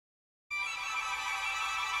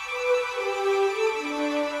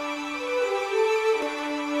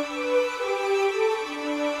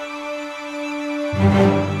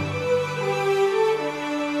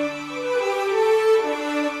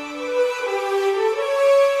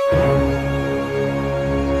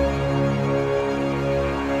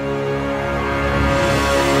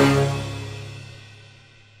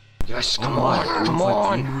Yes, come on, come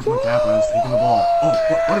on. Like Kappa's taking the ball.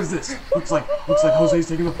 Oh, what is this? Looks like Jose's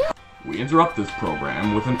taking the... We interrupt this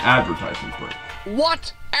program with an advertisement break.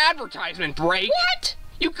 What? Advertisement break? What?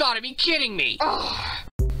 You gotta be kidding me.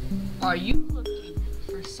 Are you looking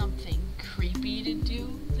for something creepy to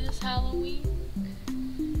do this Halloween?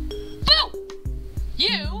 Boo!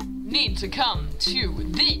 You need to come to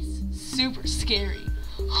this super scary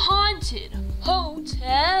haunted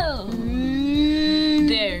hotel.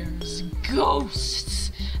 There's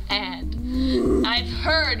ghosts, and I've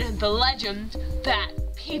heard the legend that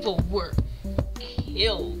people were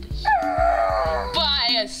killed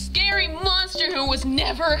by a scary monster who was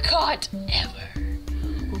never caught, ever.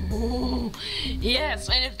 Ooh, yes,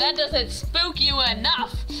 and if that doesn't spook you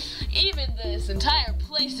enough, even this entire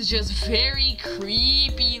place is just very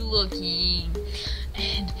creepy looking.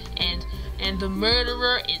 And the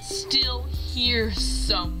murderer is still here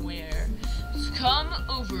somewhere. So come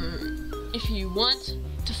over if you want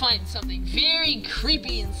to find something very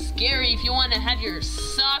creepy and scary. If you want to have your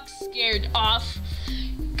socks scared off,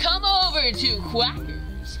 come over to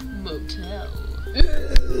Quacker's Motel.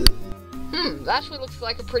 That actually looks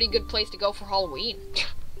like a pretty good place to go for Halloween.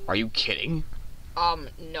 Are you kidding?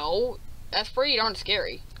 No. That's pretty darn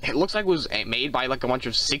scary. It looks like it was made by like a bunch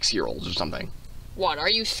of 6-year-olds or something. What, are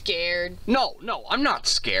you scared? No, I'm not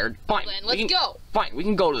scared. Fine. Then let's go. Fine, we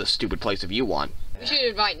can go to this stupid place if you want. We should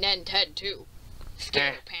invite Ned and Ted, too.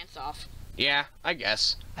 Scare their pants off. Yeah, I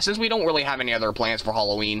guess. Since we don't really have any other plans for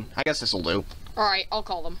Halloween, I guess this'll do. Alright, I'll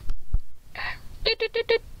call them.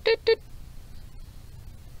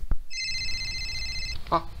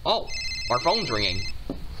 Oh, our phone's ringing.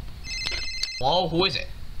 Hello, who is it?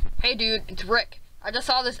 Hey dude, it's Rick. I just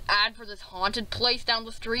saw this ad for this haunted place down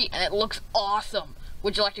the street, and it looks awesome.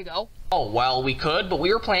 Would you like to go? Oh, well, we could, but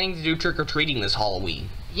we were planning to do trick-or-treating this Halloween.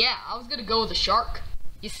 Yeah, I was gonna go with a shark.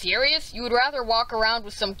 You serious? You would rather walk around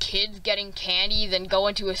with some kids getting candy than go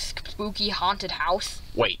into a spooky haunted house?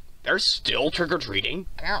 Wait, there's still trick-or-treating?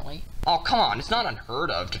 Apparently. Oh, come on, it's not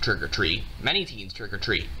unheard of to trick-or-treat. Many teens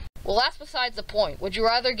trick-or-treat. Well, that's besides the point. Would you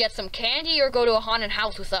rather get some candy or go to a haunted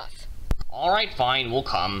house with us? Alright, fine, we'll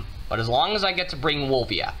come. But as long as I get to bring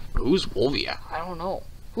Wolvia. Who's Wolvia? I don't know.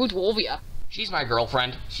 Who's Wolvia? She's my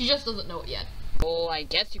girlfriend. She just doesn't know it yet. Well, I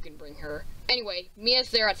guess you can bring her. Anyway,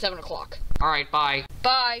 Mia's there at 7 o'clock. Alright, bye.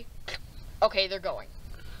 Bye. Okay, they're going.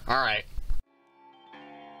 Alright.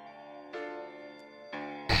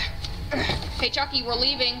 Hey, Chucky, we're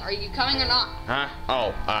leaving. Are you coming or not? Huh?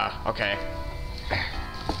 Oh, okay.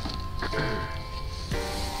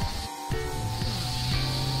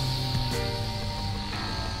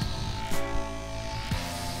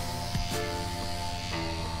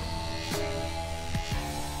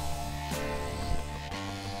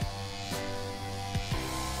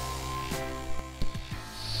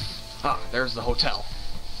 Ah, there's the hotel.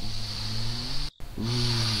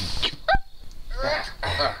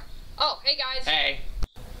 Oh, hey guys. Hey.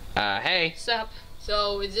 Hey. Sup?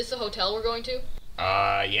 So, is this the hotel we're going to?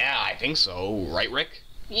 Yeah, I think so. Right, Rick?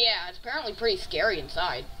 Yeah, it's apparently pretty scary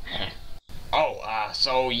inside. Oh,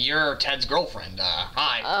 so you're Ted's girlfriend,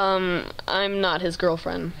 hi. I'm not his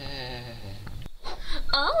girlfriend.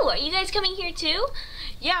 Oh, are you guys coming here too?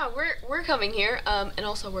 Yeah, we're coming here, and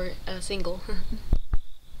also we're single.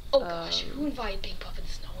 Oh gosh, who invited Pink Puff and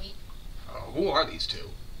Snowy? Who are these two?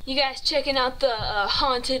 You guys checking out the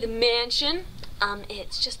haunted mansion?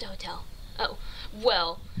 It's just a hotel. Oh,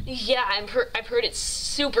 well, yeah, I've heard it's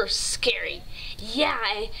super scary.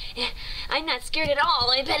 Yeah, I'm not scared at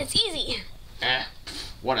all. I bet it's easy.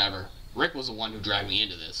 Whatever. Rick was the one who dragged me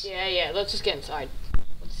into this. Yeah, let's just get inside.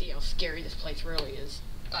 Let's see how scary this place really is.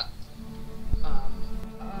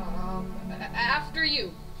 After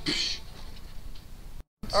you.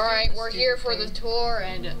 Alright, we're here for the tour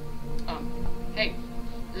and, hey,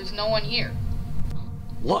 there's no one here.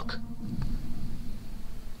 Look.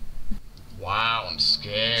 Wow, I'm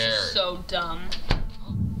scared. So dumb.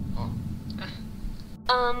 Well,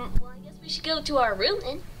 I guess we should go to our room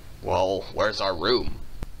then. Well, where's our room?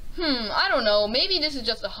 I don't know. Maybe this is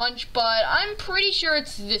just a hunch, but I'm pretty sure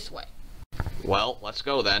it's this way. Well, let's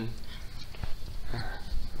go then.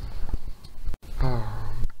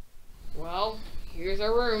 Well, here's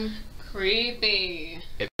our room. Creepy.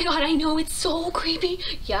 Oh my god, I know, it's so creepy.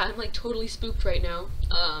 Yeah, I'm like totally spooked right now.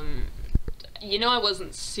 You know I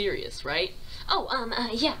wasn't serious, right? Oh,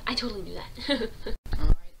 yeah, I totally knew that.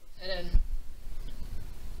 Alright, let's head in.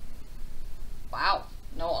 Wow,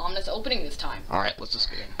 no ominous opening this time. Alright, let's just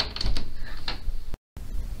get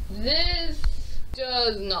in. This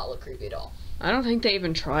does not look creepy at all. I don't think they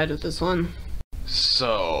even tried with this one.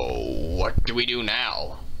 So, what do we do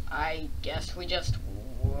now? I guess we just...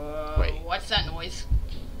 What's that noise?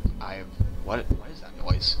 What is that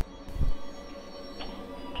noise?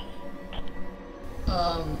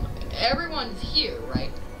 Everyone's here, right?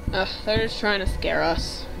 They're just trying to scare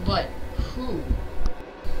us. But who?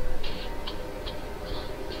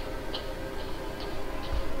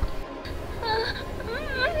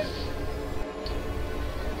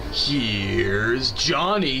 Here's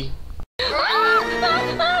Johnny.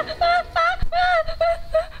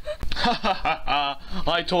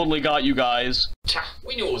 I totally got you guys.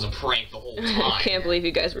 We knew it was a prank the whole time. Can't believe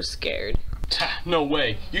you guys were scared. No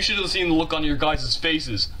way. You should have seen the look on your guys'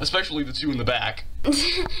 faces, especially the two in the back. we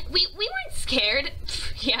weren't scared.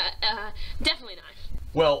 Yeah, definitely not.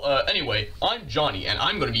 Well, anyway, I'm Johnny, and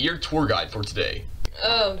I'm gonna be your tour guide for today.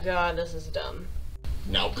 Oh god, this is dumb.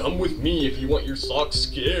 Now come with me if you want your socks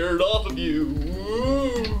scared off of you.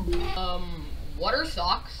 What are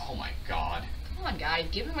socks? Oh my god. Come on, guys,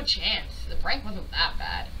 give him a chance. The prank wasn't that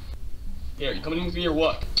bad. Yeah, are you coming in with me or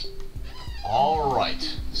what?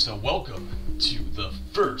 Alright, so welcome to the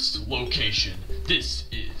first location. This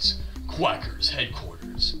is Quacker's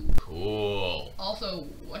headquarters. Cool. Also,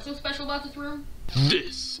 what's so special about this room?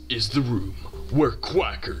 This is the room where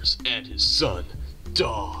Quackers and his son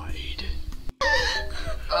died.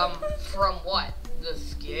 From what? The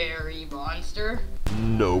scary monster?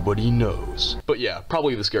 Nobody knows. But yeah,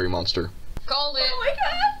 probably the scary monster. Called it! Oh my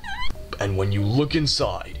god! And when you look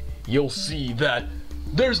inside, you'll see that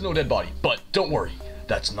there's no dead body. But don't worry,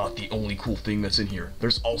 that's not the only cool thing that's in here.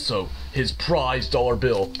 There's also his prize dollar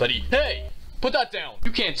bill that he... Hey! Put that down!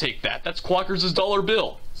 You can't take that. That's Quackers' dollar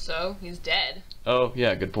bill. So, he's dead. Oh,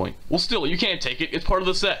 yeah, good point. Well, still, you can't take it. It's part of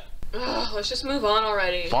the set. Ugh, let's just move on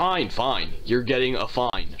already. Fine, fine. You're getting a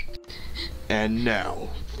fine. And now,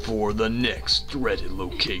 for the next dreaded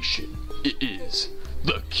location. It is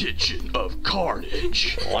the Kitchen of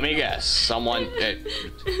Carnage. Let me guess. Someone...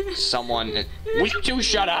 Would you two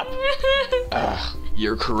shut up?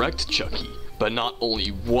 You're correct, Chucky. But not only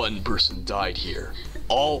one person died here.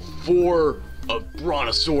 All four of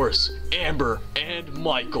Brontosaurus, Amber, and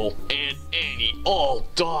Michael, and Annie all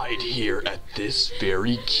died here at this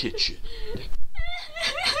very kitchen.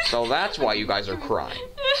 So that's why you guys are crying.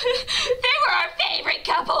 They were our favorite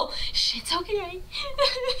couple. Shh, it's okay.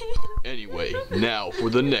 Anyway, now for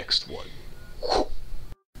the next one.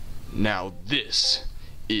 Now this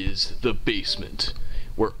is the basement,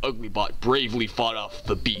 where Uglybot bravely fought off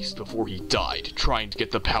the beast before he died, trying to get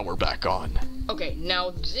the power back on. Okay, now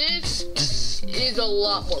this is a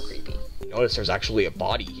lot more creepy. Notice there's actually a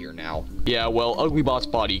body here now. Yeah, well, Uglybot's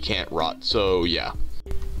body can't rot, so yeah.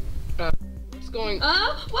 What's going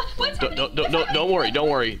What's happening? Don't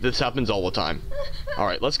worry. This happens all the time.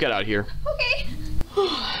 Alright, let's get out of here. Okay.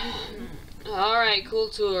 Alright, cool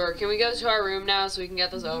tour. Can we go to our room now so we can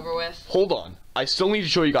get this over with? Hold on. I still need to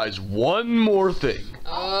show you guys one more thing.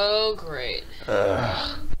 Oh, great.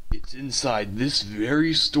 It's inside this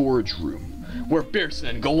very storage room where Bearson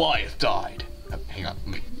and Goliath died. Hang on,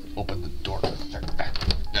 let me open the door.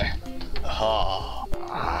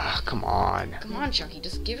 Come on. Come on, Chucky,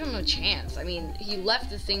 just give him a chance. I mean, he left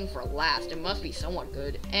this thing for last. It must be somewhat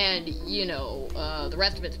good. And, you know, the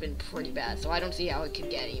rest of it's been pretty bad, so I don't see how it could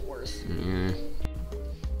get any worse.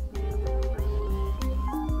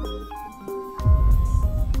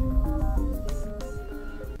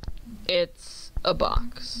 It's a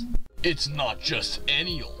box. It's not just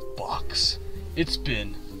any old box. It's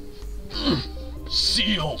been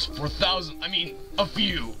sealed for a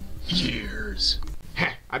few years.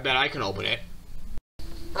 I bet I can open it.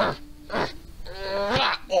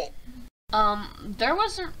 There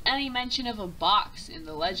wasn't any mention of a box in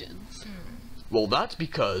the legends. Well, that's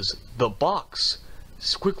because the box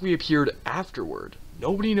quickly appeared afterward.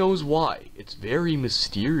 Nobody knows why. It's very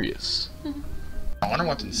mysterious. I wonder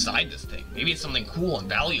what's inside this thing. Maybe it's something cool and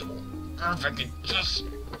valuable. If I could just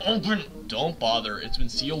open... Don't bother. It's been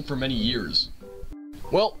sealed for many years.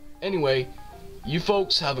 Well, anyway, you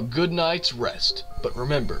folks have a good night's rest. But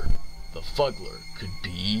remember, the Fuggler could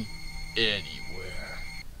be anywhere.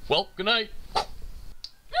 Well, good night.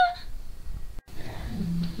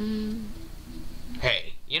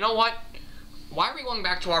 Hey, you know what? Why are we going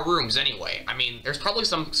back to our rooms anyway? I mean, there's probably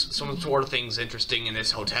some sort of things interesting in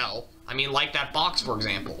this hotel. I mean, like that box, for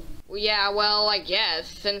example. Well, yeah, well, I guess.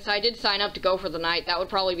 Since I did sign up to go for the night, that would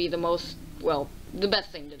probably be the most, well, the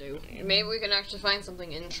best thing to do. Maybe we can actually find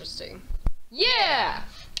something interesting. Yeah!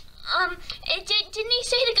 Didn't he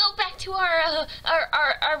say to go back to our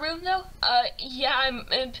room though? Yeah,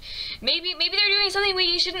 maybe they're doing something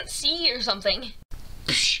we shouldn't see or something.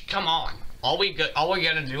 Psh, come on. All we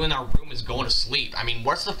gotta do in our room is go to sleep. I mean,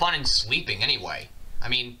 what's the fun in sleeping anyway? I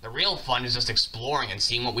mean, the real fun is just exploring and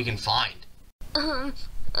seeing what we can find.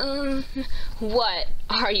 What?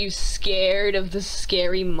 Are you scared of the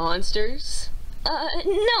scary monsters?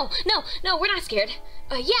 No, we're not scared.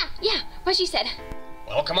 Yeah, what she said.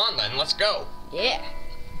 Well, come on then, let's go. Yeah.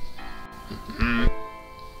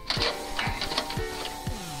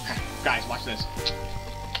 Guys, watch this.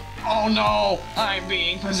 Oh no, I'm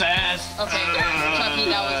being possessed. Okay, Chucky,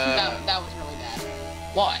 that was really bad.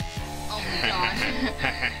 What? Oh my god.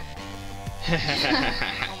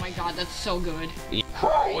 Oh my god, that's so good.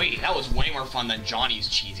 Wait, that was way more fun than Johnny's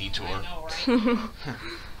cheesy tour. I know, right?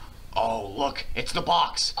 Oh, look, it's the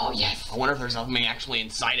box. Oh yes. I wonder if there's something actually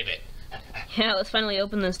inside of it. Yeah, let's finally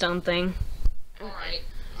open this dumb thing. Alright.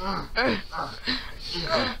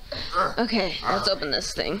 Okay, let's open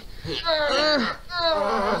this thing.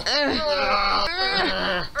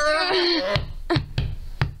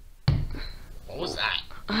 What was that?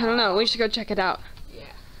 I don't know, we should go check it out.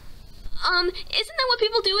 Isn't that what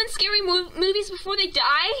people do in scary movies before they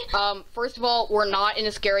die? First of all, we're not in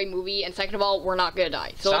a scary movie, and second of all, we're not gonna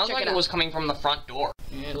die. So let's Sounds check like it out. it was coming from the front door.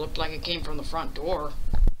 Yeah, it looked like it came from the front door.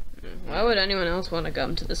 Why would anyone else want to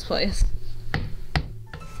come to this place?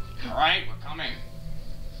 Alright, we're coming.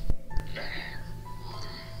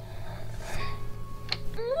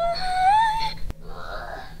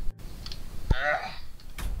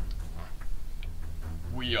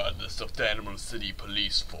 We are the Stuffed Animal City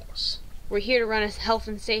Police Force. We're here to run a health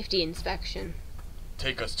and safety inspection.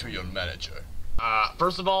 Take us to your manager.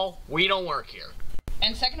 First of all, we don't work here.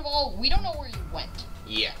 And second of all, we don't know where you went.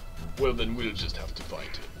 Yeah. Well, then we'll just have to find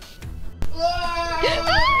him. What's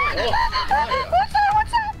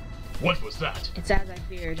that? What was that? It's as I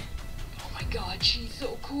feared. Oh my god, she's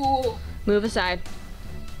so cool. Move aside.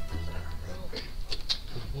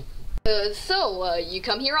 So, you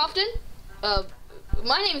come here often?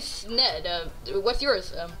 My name's Ned. What's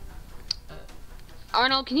yours?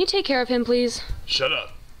 Arnold, can you take care of him, please? Shut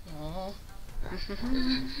up.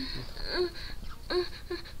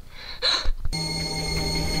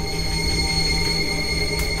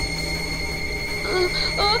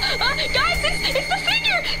 Guys, it's the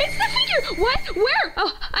figure! It's the figure! What? Where?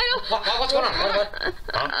 Oh, I don't... What's going on? What?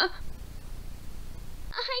 Huh?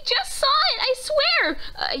 I just saw it, I swear!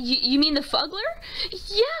 You mean the Fuggler?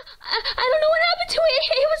 Yeah, I don't know what happened to it.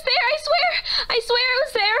 It was there, I swear it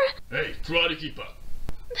was there. Hey, try to keep up.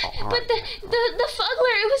 But the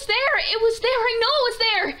Fuggler, it was there, I know it was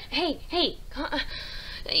there. Hey,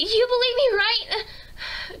 you believe me, right?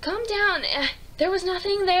 Calm down. There was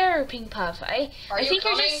nothing there, Pink Puff. I Are you think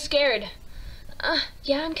coming? you're just scared.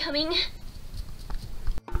 Yeah, I'm coming.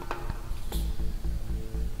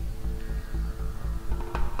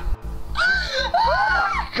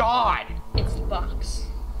 God! It's the box.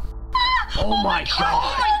 Oh my God!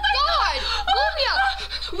 Oh my god!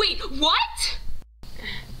 Lumia! Wait, what?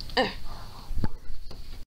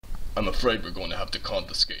 I'm afraid we're going to have to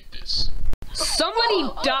confiscate this. Somebody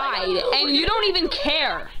died, and you don't even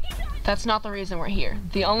care. That's not the reason we're here.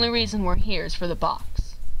 The only reason we're here is for the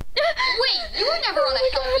box. Wait, you were never on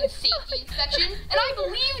a health and safety inspection, and I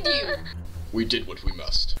believed you! We did what we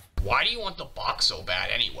must. Why do you want the box so bad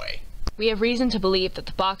anyway? We have reason to believe that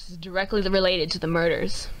the box is directly related to the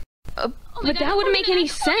murders. But that wouldn't make any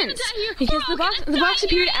sense, because the box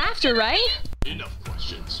appeared after, right? Enough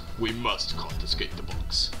questions. We must confiscate the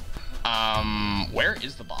box. Where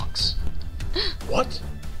is the box? What?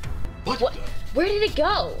 What? Where did it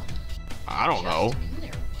go? I don't know.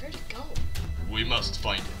 Where'd it go? We must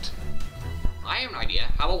find it. I have an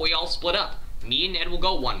idea. How about we all split up? Me and Ned will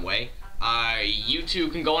go one way. You two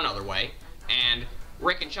can go another way. And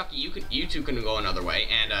Rick and Chucky, you two can go another way.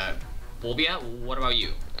 And, Bulbia, what about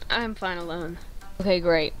you? I'm fine alone. Okay,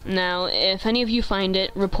 great. Now, if any of you find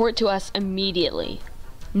it, report to us immediately.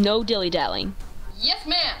 No dilly-dallying. Yes,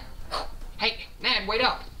 ma'am! Hey, Ned, wait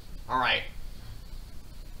up. Alright.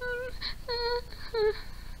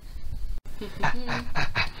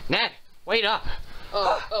 Ned, wait up.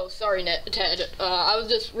 Oh, sorry, Ted. I was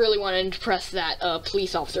just really wanting to impress that,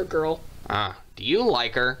 police officer girl. Do you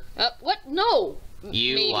like her? What? No!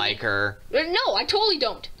 You Maybe. like her. No, I totally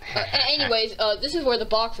don't. Anyways, this is where the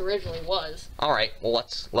box originally was. Alright, well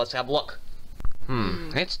let's have a look.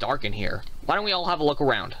 It's dark in here. Why don't we all have a look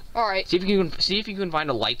around? Alright, See if you can find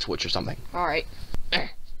a light switch or something. alright.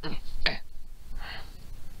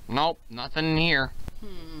 Nope, nothing in here.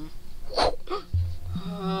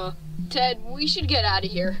 Ted, we should get out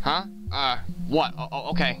of here. Huh? What? Oh,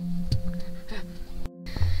 okay.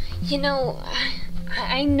 You know,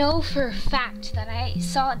 I know for a fact that I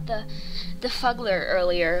saw the Fuggler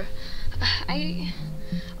earlier.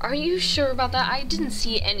 Are you sure about that? I didn't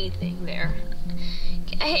see anything there.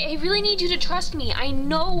 I really need you to trust me. I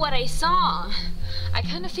know what I saw. I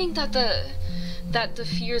kind of think that the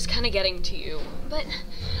fear's kind of getting to you. But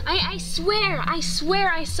I swear I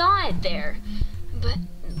saw it there. But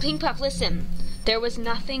Pink Puff, listen. There was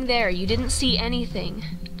nothing there. You didn't see anything.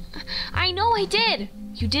 I know I did.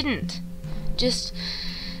 You didn't. Just...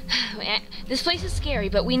 This place is scary,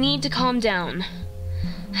 but we need to calm down.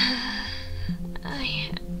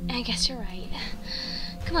 I guess you're right.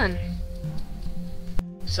 Come on.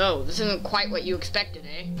 So, this isn't quite what you expected,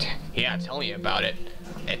 eh? Yeah, tell me about it.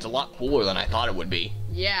 It's a lot cooler than I thought it would be.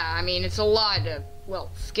 Yeah, I mean, it's a lot,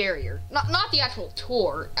 well, scarier. Not the actual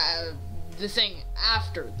tour, the thing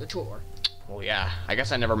after the tour. Well, yeah, I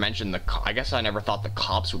guess I never mentioned I guess I never thought the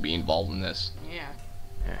cops would be involved in this. Yeah.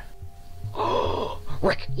 Oh,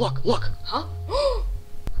 Rick, look! Huh?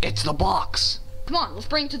 It's the box! Come on, let's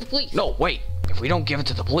bring it to the police. No, wait. If we don't give it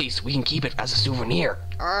to the police, we can keep it as a souvenir.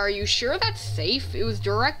 Are you sure that's safe? It was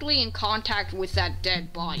directly in contact with that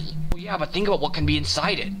dead body. Well, yeah, but think about what can be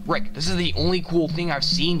inside it. Rick, this is the only cool thing I've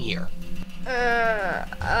seen here.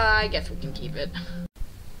 I guess we can keep it.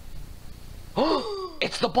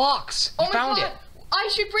 It's the box! Oh I found my God. it! I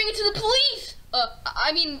should bring it to the police!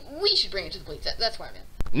 I mean, we should bring it to the police. That's what I meant.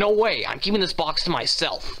 No way, I'm keeping this box to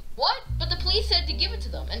myself. What? But the police said to give it to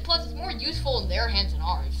them, and plus it's more useful in their hands than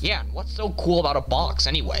ours. Yeah, and what's so cool about a box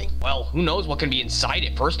anyway? Well, who knows what can be inside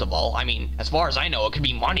it, first of all. I mean, as far as I know, it could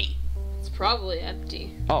be money. It's probably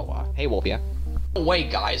empty. Oh, hey, Wolfia. No way,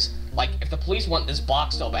 guys. Like, if the police want this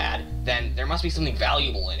box so bad, then there must be something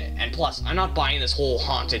valuable in it. And plus, I'm not buying this whole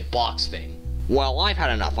haunted box thing. Well, I've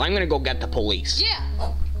had enough. I'm gonna go get the police.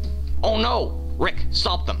 Yeah. Oh no! Rick,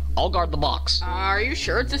 stop them. I'll guard the box. Are you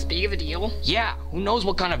sure it's this big of a deal? Yeah, who knows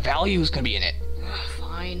what kind of values can be in it.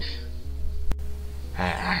 Fine.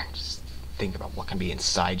 Just think about what can be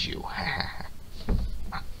inside you.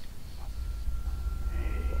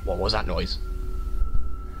 What was that noise?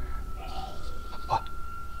 What?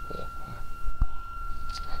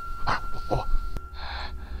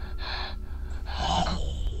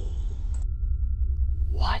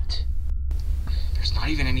 What? There's not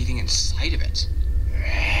even anything inside of it.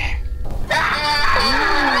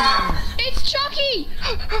 It's Chucky!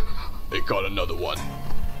 They got another one.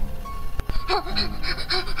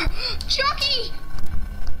 Chucky!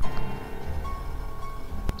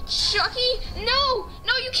 Chucky? No!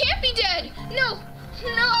 No, you can't be dead! No!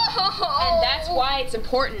 No! And that's why it's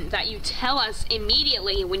important that you tell us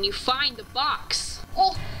immediately when you find the box.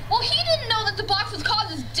 Well, he didn't know that the box was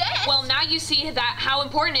caused his death! Well, now you see that how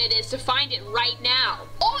important it is to find it right now.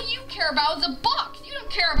 All you care about is the box! You don't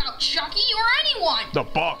care about Chucky or anyone! The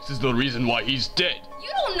box is the reason why he's dead. You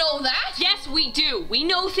don't know that! Yes, we do. We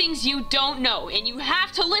know things you don't know, and you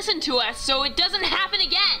have to listen to us so it doesn't happen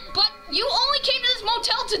again. But you only came to this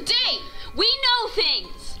motel today! We know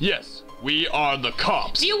things. Yes, we are the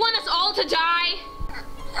cops. Do you want us all to die?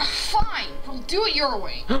 Fine, we'll do it your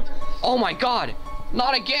way. Oh my God!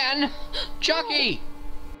 Not again! Chucky!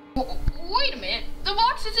 Wait a minute, the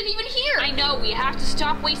box isn't even here! I know, we have to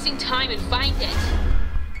stop wasting time and find it.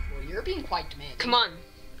 Well, you're being quite demanding. Come on.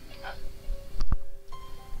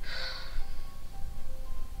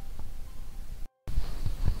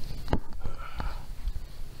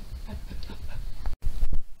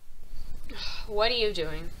 What are you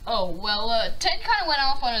doing? Oh, well, Ted kind of went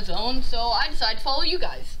off on his own, so I decided to follow you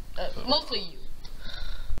guys. Mostly you.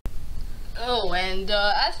 Oh, and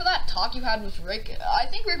as for that talk you had with Rick, I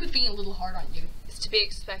think Rick was being a little hard on you. It's to be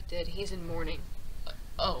expected. He's in mourning.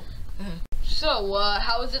 Oh. So,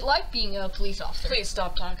 how is it like being a police officer? Please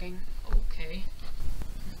stop talking. Okay.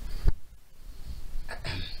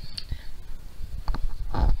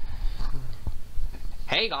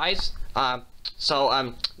 Hey guys,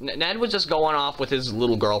 Ned was just going off with his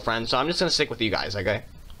little girlfriend, so I'm just gonna stick with you guys, okay?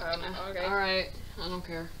 Okay. Alright, I don't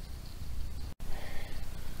care.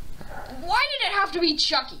 Why did it have to be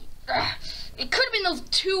Chucky? It could have been those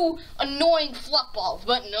two annoying fluff balls,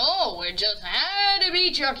 but no, it just had to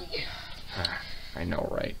be Chucky. I know,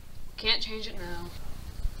 right? Can't change it now.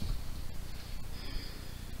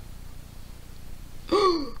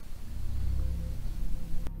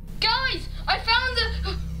 Guys, I found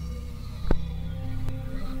the...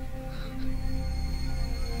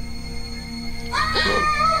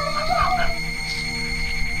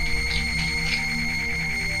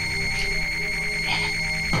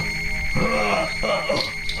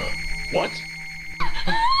 What?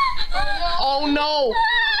 Oh no!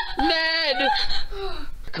 Ned!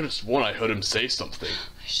 I could have sworn I heard him say something.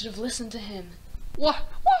 I should have listened to him. What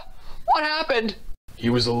happened? He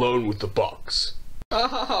was alone with the box.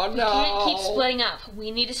 Oh no! We can't keep splitting up.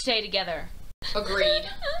 We need to stay together. Agreed.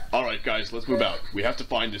 Alright guys, let's move out. We have to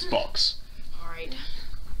find this box. Alright.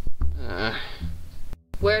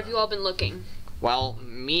 Where have you all been looking? Well,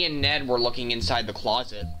 me and Ned were looking inside the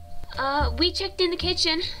closet. We checked in the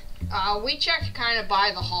kitchen. We checked kind of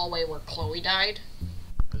by the hallway where Chloe died.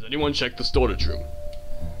 Has anyone checked the storage room?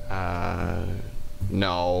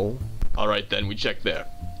 No. Alright then, we check there.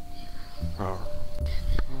 Stop!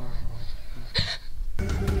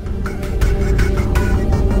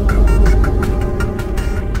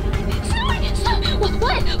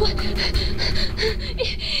 What?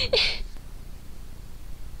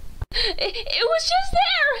 It was just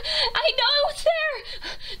there! I know it was there!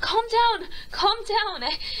 Calm down.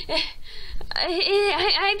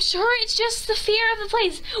 I'm sure it's just the fear of the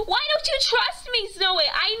place. Why don't you trust me, Snowy?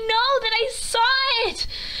 I know that I saw it!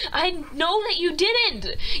 I know that you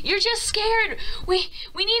didn't. You're just scared. We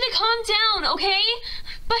need to calm down, okay?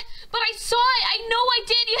 But I saw it. I know I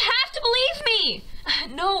did. You have to believe me.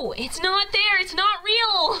 No, it's not there. It's not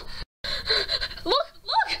real. Look!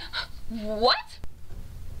 What?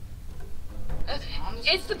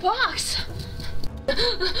 It's the box.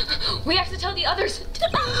 We have to tell the others.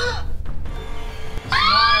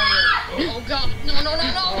 Oh god, no.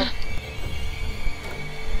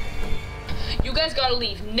 You guys gotta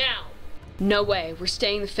leave now. No way. We're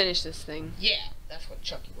staying to finish this thing. Yeah, that's what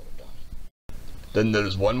Chucky would have done. Then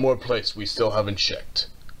there's one more place we still haven't checked.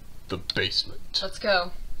 The basement. Let's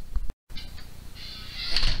go.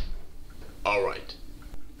 Alright.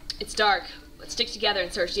 It's dark. Let's stick together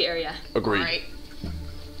and search the area. Agreed. Alright.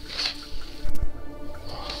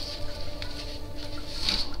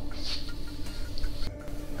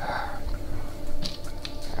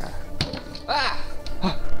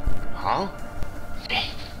 Huh?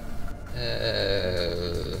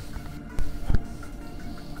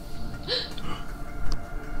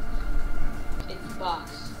 It's the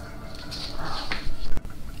box.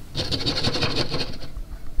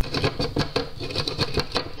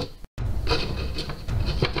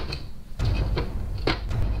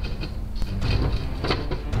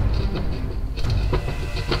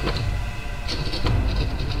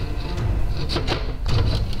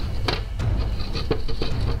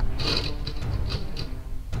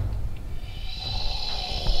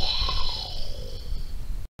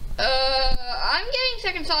 I'm getting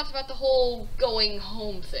second thoughts about the whole going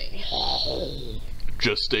home thing.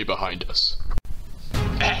 Just stay behind us.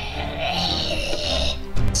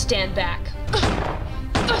 Stand back.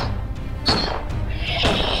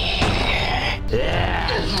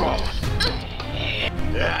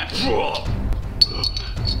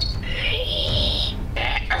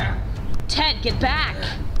 Ted, get back!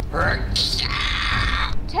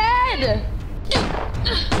 Ted!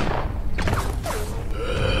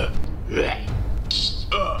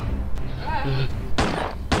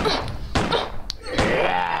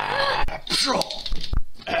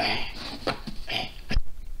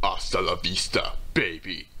 Hasta la vista,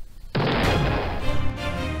 baby.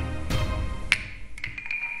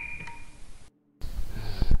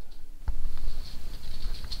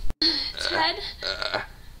 Ted?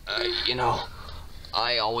 You know,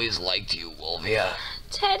 I always liked you, Wolvia.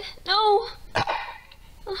 Ted, no.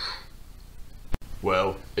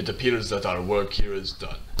 Well, it appears that our work here is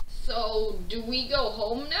done. So, do we go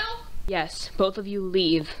home now? Yes, both of you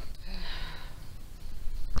leave.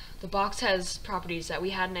 The box has properties that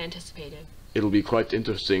we hadn't anticipated. It'll be quite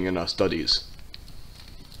interesting in our studies.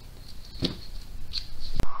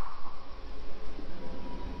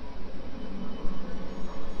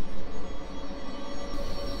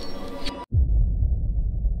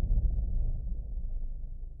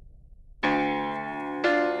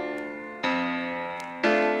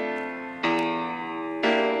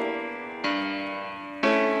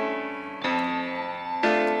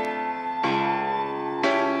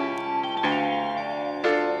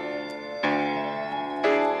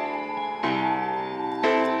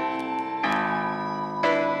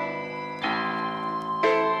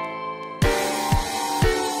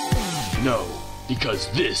 No,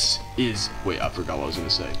 because this is... Wait, I forgot what I was gonna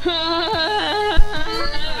say.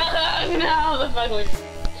 No, the Fuggler. It's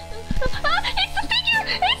the figure!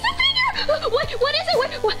 It's the figure! What is it?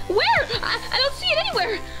 Where? I don't see it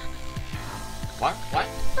anywhere. What?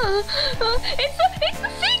 It's the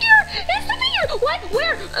figure! It's the figure! What?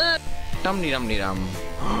 Where? Dum-de-dum-de-dum.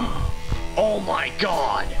 Oh my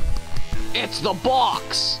god! It's the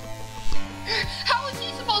box! How is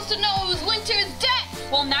he supposed to know it was linked to his death?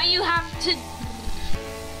 Well, now you have to...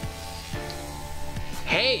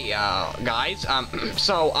 Hey, guys,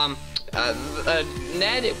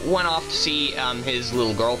 Ned went off to see, his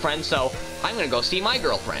little girlfriend, so I'm gonna go see my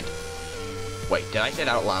girlfriend. Wait, did I say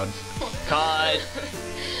that out loud? Cut!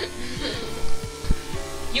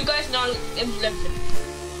 You guys not.